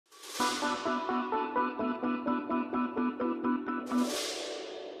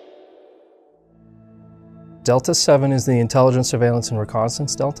Delta 7 is the Intelligence, Surveillance, and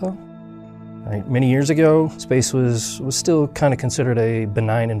Reconnaissance Delta. Right. Many years ago, space was still kind of considered a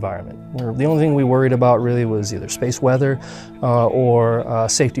benign environment, where the only thing we worried about really was either space weather or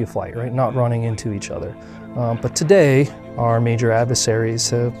safety of flight, right? Not running into each other. But today, our major adversaries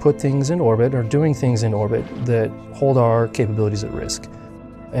have put things in orbit or doing things in orbit that hold our capabilities at risk.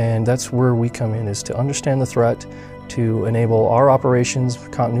 And that's where we come in, is to understand the threat, to enable our operations,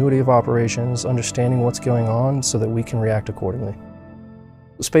 continuity of operations, understanding what's going on so that we can react accordingly.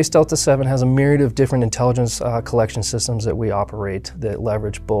 Space Delta 7 has a myriad of different intelligence collection systems that we operate that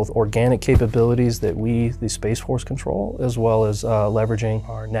leverage both organic capabilities that we, the Space Force, control, as well as leveraging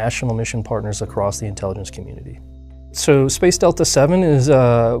our national mission partners across the intelligence community. So Space Delta 7 is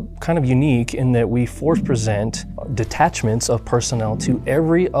kind of unique in that we force present detachments of personnel to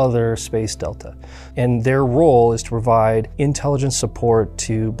every other Space Delta. And their role is to provide intelligence support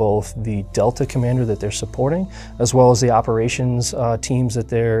to both the Delta commander that they're supporting, as well as the operations teams that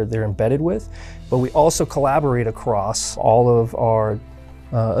they're embedded with. But we also collaborate across all of our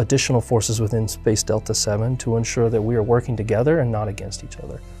additional forces within Space Delta 7 to ensure that we are working together and not against each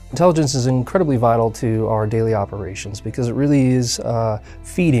other. Intelligence is incredibly vital to our daily operations because it really is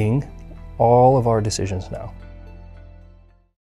feeding all of our decisions now.